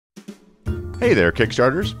Hey there,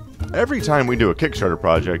 Kickstarters! Every time we do a Kickstarter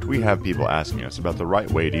project, we have people asking us about the right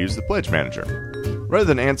way to use the Pledge Manager. Rather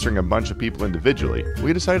than answering a bunch of people individually,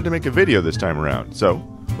 we decided to make a video this time around. So,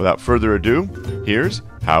 without further ado, here's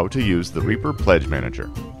how to use the Reaper Pledge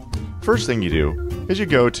Manager. First thing you do is you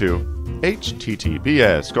go to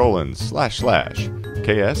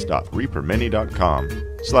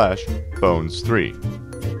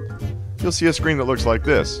https://ks.reapermini.com/bones3. You'll see a screen that looks like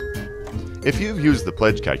this. If you've used the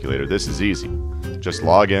Pledge Calculator, this is easy. Just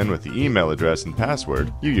log in with the email address and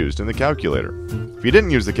password you used in the calculator. If you didn't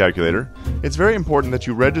use the calculator, it's very important that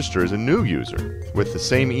you register as a new user with the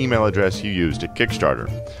same email address you used at Kickstarter.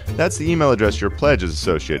 That's the email address your pledge is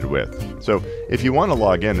associated with. So if you want to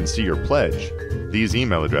log in and see your pledge, these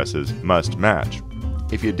email addresses must match.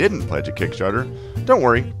 If you didn't pledge at Kickstarter, don't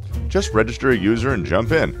worry. Just register a user and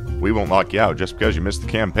jump in. We won't lock you out just because you missed the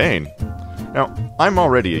campaign. Now, I'm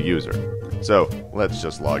already a user, so let's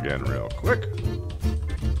just log in real quick.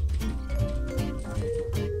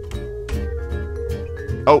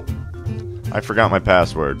 Oh, I forgot my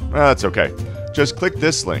password. That's okay. Just click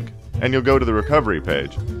this link, and you'll go to the recovery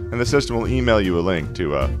page, and the system will email you a link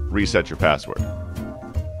to reset your password.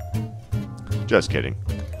 Just kidding.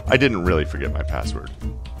 I didn't really forget my password.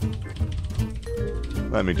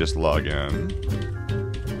 Let me just log in.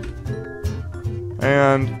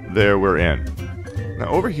 And there we're in. Now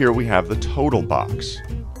over here we have the total box.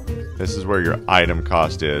 This is where your item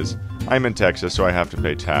cost is. I'm in Texas, so I have to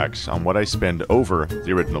pay tax on what I spend over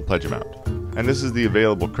the original pledge amount. And this is the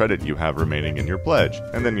available credit you have remaining in your pledge,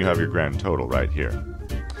 and then you have your grand total right here.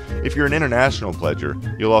 If you're an international pledger,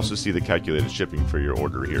 you'll also see the calculated shipping for your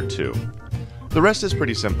order here too. The rest is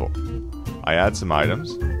pretty simple. I add some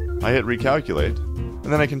items, I hit recalculate,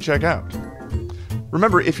 and then I can check out.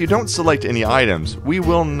 Remember, if you don't select any items, we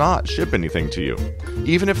will not ship anything to you.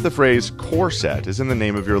 Even if the phrase core set is in the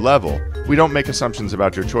name of your level, we don't make assumptions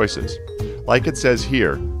about your choices. Like it says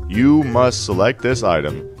here, you must select this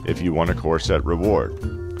item if you want a core set reward.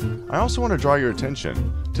 I also want to draw your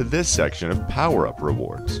attention to this section of power-up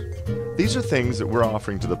rewards. These are things that we're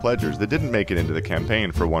offering to the pledgers that didn't make it into the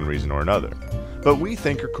campaign for one reason or another, but we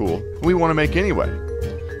think are cool and we want to make anyway.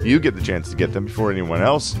 You get the chance to get them before anyone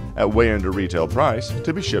else at way under retail price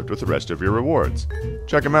to be shipped with the rest of your rewards.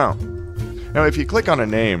 Check them out. Now if you click on a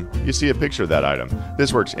name, you see a picture of that item.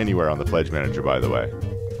 This works anywhere on the Pledge Manager, by the way.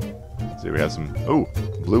 See, we have some,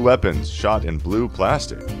 blue weapons shot in blue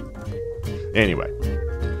plastic. Anyway,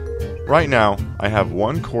 right now I have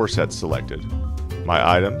one core set selected.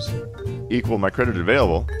 My items equal my credit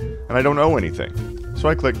available, and I don't owe anything. So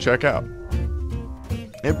I click Checkout.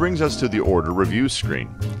 It brings us to the order review screen.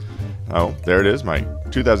 Oh, there it is, my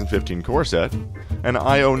 2015 core set, and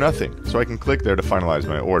I owe nothing, so I can click there to finalize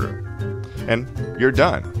my order. And you're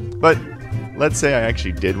done. But let's say I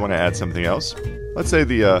actually did want to add something else. Let's say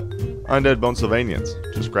the Undead Bonesylvanians.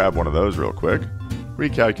 Just grab one of those real quick,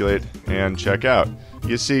 recalculate, and check out.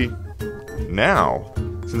 You see, now,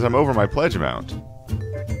 since I'm over my pledge amount,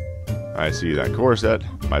 I see that core set,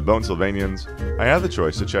 my Bonesylvanians, I have the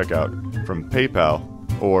choice to check out from PayPal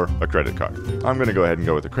or a credit card. I'm going to go ahead and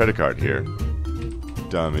go with a credit card here.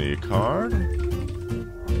 Dummy card.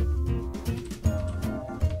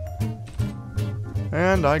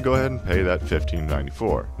 And I go ahead and pay that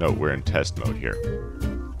 $15.94. Note, we're in test mode here.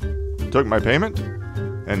 Took my payment,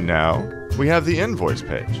 and now we have the invoice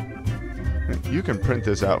page. You can print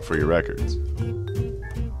this out for your records.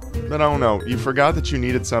 But oh no, you forgot that you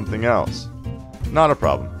needed something else. Not a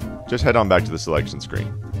problem. Just head on back to the selection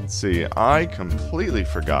screen. Let's see, I completely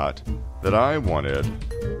forgot that I wanted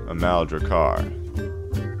a Maldrakar.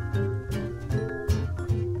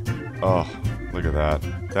 Oh, look at that.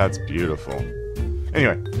 That's beautiful.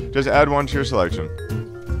 Anyway, just add one to your selection.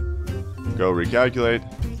 Go recalculate,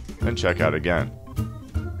 and check out again.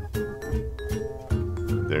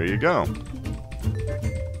 There you go.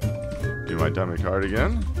 Do my dummy card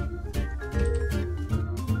again.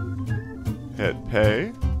 Hit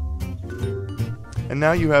pay. And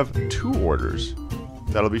now you have two orders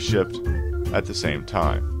that'll be shipped at the same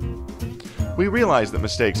time. We realize that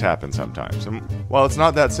mistakes happen sometimes, and while it's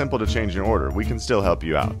not that simple to change an order, we can still help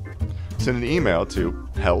you out. Send an email to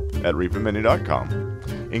help@reapermini.com.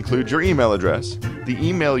 Include your email address, the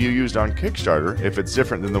email you used on Kickstarter if it's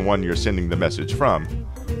different than the one you're sending the message from,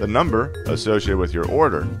 the number associated with your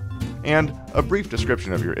order, and a brief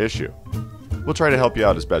description of your issue. We'll try to help you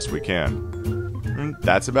out as best we can. And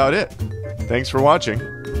that's about it. Thanks for watching.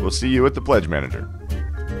 We'll see you at the Pledge Manager.